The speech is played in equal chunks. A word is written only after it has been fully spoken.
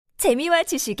재미와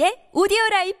지식의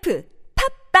오디오라이프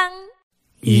팝빵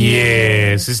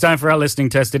Yes, it's time for our listening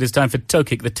test. It is time for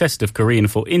Tokic, the test of Korean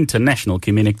for international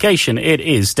communication. It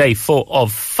is day 4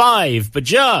 of 5.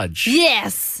 Bajaj!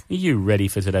 Yes! Are you ready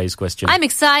for today's question? I'm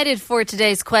excited for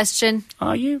today's question.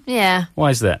 Are you? Yeah.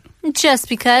 Why is that? Just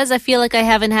because I feel like I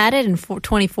haven't had it in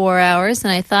 24 hours,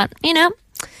 and I thought,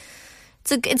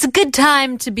 it's a good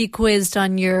time to be quizzed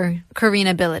on your Korean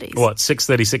abilities. What,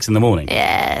 6:36 in the morning?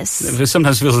 Yes. It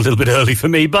sometimes feels a little bit early for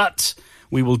me, but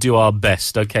we will do our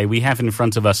best. Okay, we have in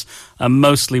front of us a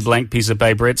mostly blank piece of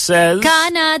paper. It says...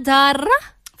 Canada.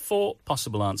 4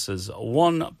 possible answers,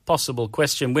 1 possible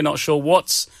question. We're not sure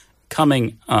what's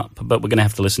coming up, but we're going to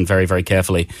have to listen very, very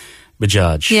carefully.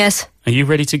 Bajaj. Yes. Are you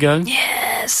ready to go?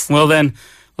 Yes. Well then,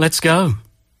 let's go.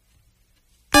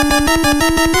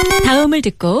 다음을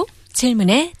듣고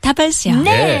질문에 답하시오.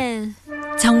 네.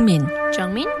 정민.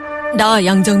 정민? 나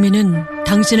양정민은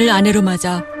당신을 아내로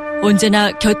맞아 언제나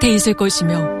곁에 있을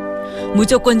것이며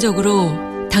무조건적으로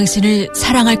당신을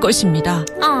사랑할 것입니다.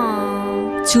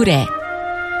 주례.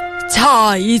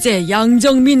 자, 이제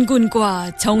양정민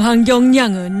군과 정한경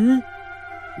양은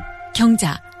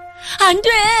경자. 안 돼!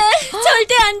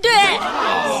 절대 안 돼!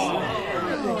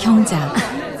 경자.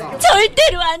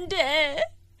 절대로 안 돼!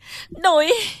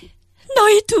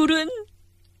 너희 둘은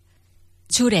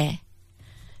주례.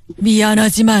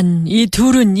 미안하지만 이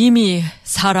둘은 이미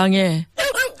사랑해를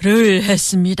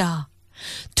했습니다.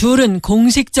 둘은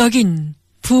공식적인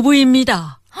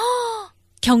부부입니다.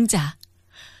 경자.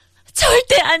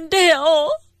 절대 안 돼요.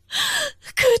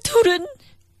 그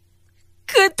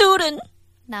둘은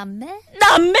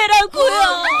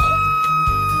남매라고요.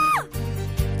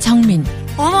 정민.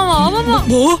 어머머.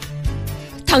 뭐?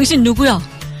 당신 누구야?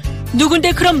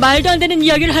 누군데 그런 말도 안 되는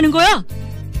이야기를 하는 거야?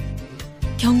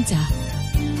 경자.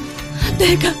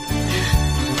 내가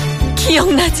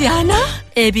기억나지 않아?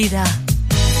 애비다.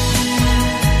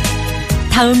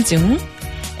 다음 중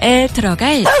에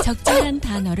들어갈 적절한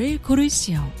단어를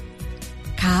고르시오.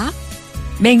 가,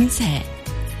 맹세.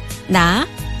 나,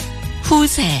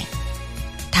 후세.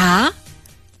 다,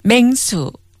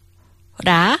 맹수.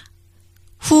 라,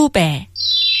 후배.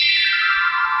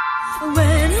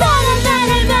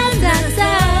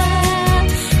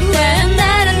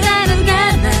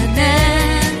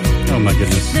 Oh my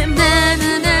goodness.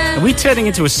 Are we turning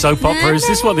into a soap opera? Is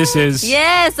this what this is?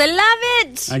 Yes, I love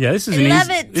it. Okay,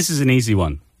 this is an easy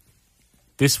one.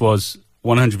 This was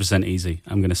 100% easy,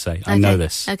 I'm going to say. I know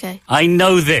this. Okay. I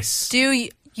know this. Do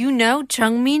you know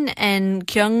Jungmin and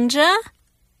Kyungja?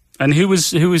 And who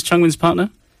was Chungmin's partner?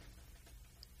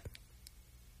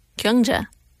 Kyungja.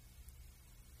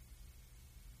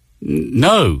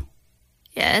 No.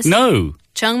 Yes. No.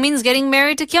 Jungmin's getting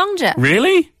married to Kyungja.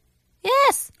 Really?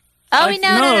 Yes. Oh, no.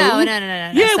 Yeah,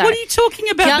 sorry. what are you talking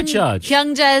about, Bajaj?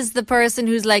 Kyungja is the person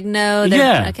who's like, no.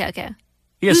 Yeah. Okay.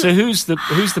 Yeah, so who's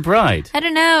the bride? I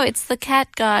don't know. It's the cat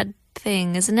god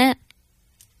thing, isn't it?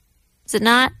 Is it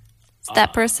not? Is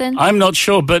that person? I'm not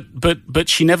sure, but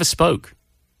she never spoke.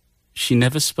 She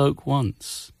never spoke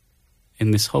once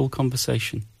in this whole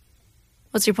conversation.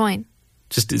 What's your point?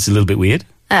 Just, it's a little bit weird.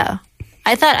 Oh.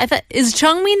 I thought, is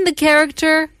Jungmin the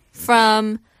character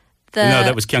from the... No,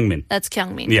 that was Kyungmin. That's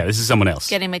Kyungmin. Yeah, this is someone else.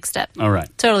 Getting mixed up. All right.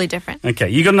 Totally different. Okay,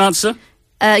 you got an answer?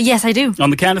 Yes, I do. On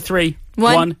the count of 3.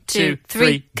 1, 2, 2,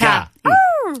 3, ka.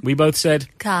 We both said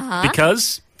Ka.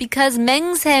 because? Because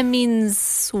맹세 means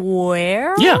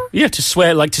swear? Yeah, to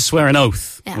swear an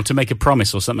oath. Yeah. Or to make a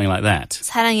promise or something like that.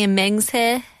 사랑에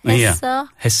맹세 Yeah. 했어?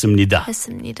 했습니다.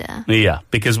 했습니다. Yeah,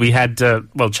 because we had,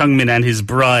 Chungmin and his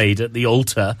bride at the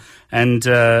altar, and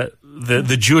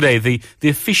the jure, the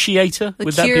officiator, The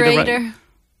would curator. that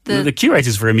be the right? The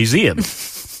curator's for a museum.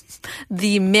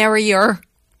 The marrier.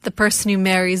 The person who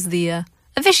marries the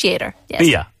officiator. Yes.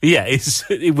 Yeah.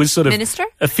 It was sort of Minister?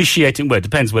 officiating. Well, it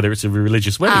depends whether it's a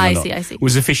religious wedding or not. I see.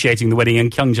 Was officiating the wedding,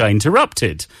 and Kyungja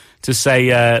interrupted to say,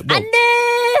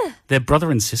 안돼! they're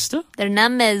brother and sister? They're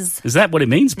남매s. Is that what it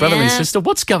means, brother and Yeah. sister?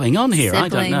 What's going on here? I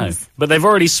don't know. Siblings. But they've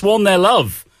already sworn their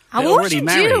love. They're What already would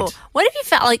you married. do? What if you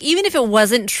felt like, even if it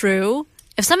wasn't true,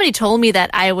 if somebody told me that,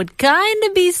 I would kind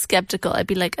of be skeptical. I'd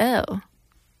be like, oh,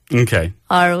 Okay.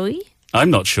 are we? I'm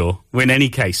not sure. In any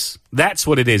case, that's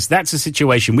what it is. That's the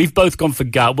situation. We've both gone for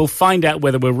gut. We'll find out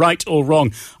whether we're right or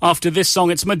wrong after this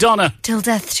song. It's Madonna. Till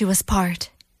death do us part.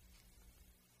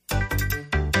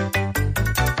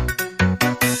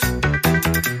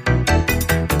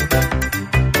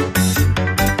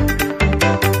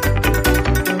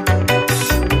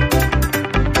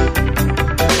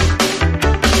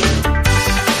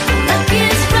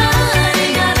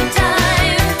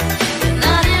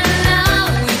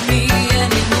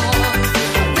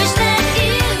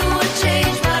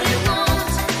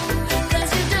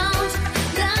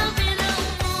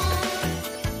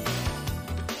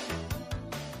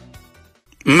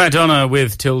 Madonna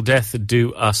with Till Death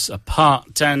Do Us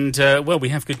Apart. And, well, we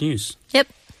have good news. Yep.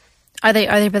 Are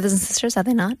they brothers and sisters? Are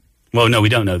they not? Well, no, we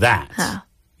don't know that. Oh.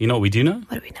 You know what we do know?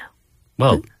 What do we know?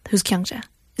 Well, Who's Kyungja?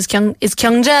 Is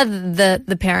Kyungja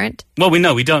the parent? well,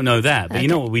 we don't know that. But you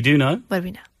know what we do know? What do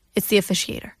we know? It's the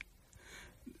officiator.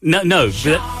 No,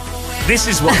 but this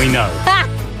is what we know.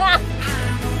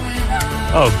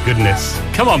 Oh, goodness.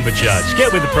 Come on, Bajaj.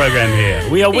 Get with the program here.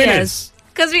 We are winners.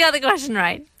 Because we got the question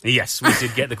right. Yes, we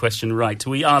did get the question right.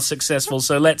 We are successful.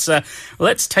 So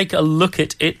let's take a look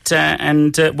at it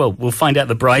and, we'll find out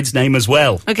the bride's name as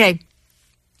well. Okay.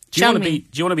 Do you want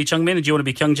to be Chungmin, or do you want to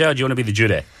be Kyungja, or do you want to be the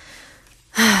Jure?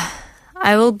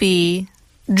 I will be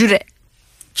Jure.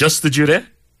 Just the Jure?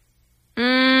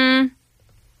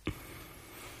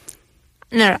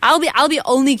 No, I'll be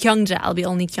only Kyungja. I'll be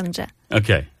only Kyungja.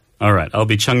 Okay. All right. I'll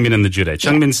be Chungmin and the Jure.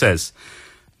 Chungmin says,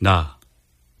 나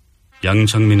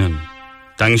양정민은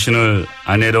당신을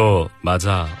아내로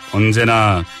맞아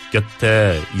언제나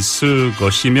곁에 있을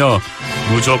것이며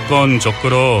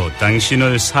무조건적으로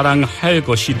당신을 사랑할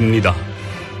것입니다.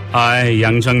 I,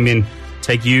 양정민,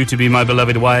 take you to be my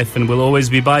beloved wife and will always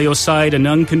be by your side and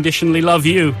unconditionally love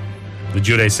you. The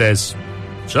Jure says,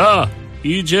 자,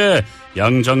 이제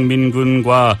양정민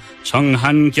군과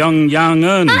정한경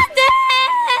양은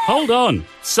Hold on.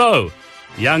 So,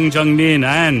 양정민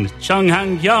and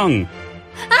정한경.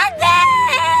 안 돼!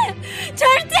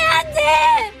 절대 안 돼!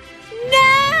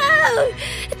 No!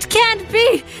 It can't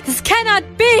be! This cannot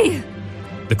be!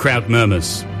 The crowd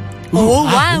murmurs. Oh,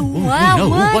 wow, no,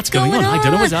 what's going on? I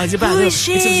don't know what it's about. Who is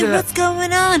she? What's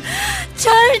going on?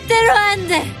 절대로 안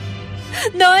돼!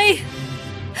 너희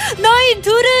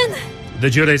둘은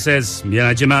The Jure says,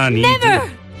 미안하지만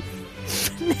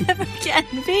Never can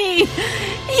be!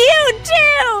 You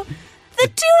two! The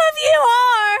two of you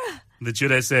are! The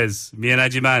Jure says,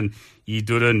 미안하지만 이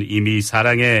둘은 이미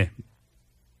사랑에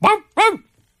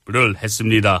를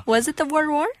했습니다. Was it the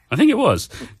World War? I think it was.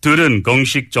 둘은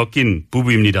공식적인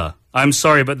부부입니다. I'm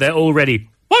sorry, but they're already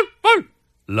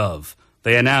love.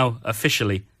 They are now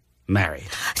officially married.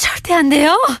 절대 안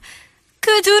돼요.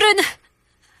 그 둘은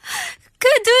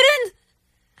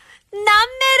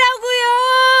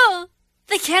남매라고요.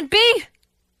 They can't be.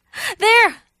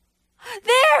 They're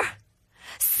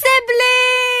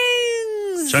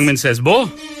siblings. 정민 says, 뭐?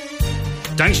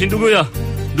 당신 누구야?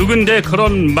 누군데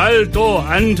그런 말도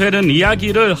안 되는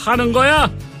이야기를 하는 거야?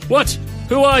 What?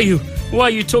 Who are you? Why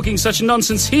are you talking such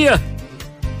nonsense here?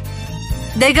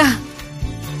 내가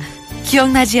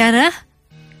기억나지 않아?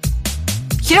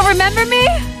 You don't remember me?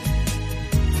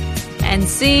 And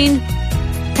scene.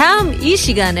 다음 이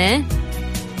시간에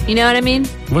You know what I mean?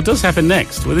 What does happen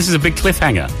next? Well, this is a big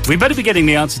cliffhanger. We better be getting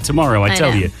the answer tomorrow, I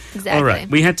tell know. you. Exactly. All right,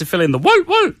 we had to fill in the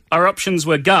woo. Our options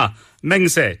were ga,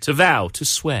 맹세, to vow, to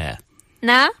swear.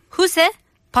 나, 후세,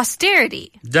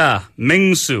 posterity. Da,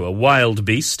 맹수, a wild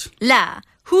beast. 라,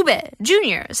 후배,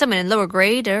 junior, someone in lower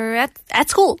grade or at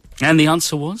school. And the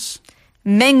answer was?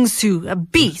 맹수, a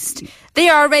beast. They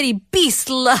are already beast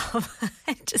love.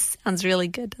 It just sounds really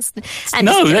good, doesn't it?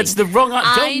 No, that's the wrong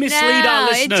answer. Don't mislead our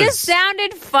listeners. It just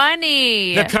sounded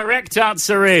funny. The correct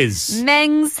answer is?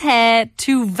 맹세,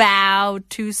 to vow,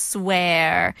 to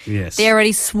swear. Yes. They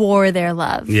already swore their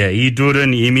love. Yeah, 이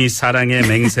둘은 이미 사랑에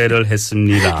맹세를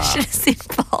했습니다. Should have seen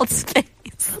Paul's face.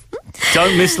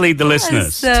 Don't mislead the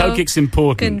listeners. So Tokic's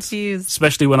important. confused.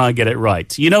 Especially when I get it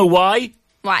right. You know why?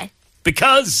 Why?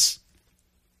 Because...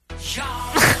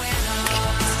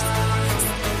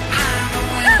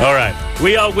 All right,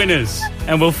 we are winners,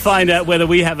 and we'll find out whether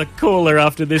we have a caller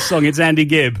after this song. It's Andy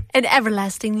Gibb. An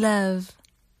everlasting love.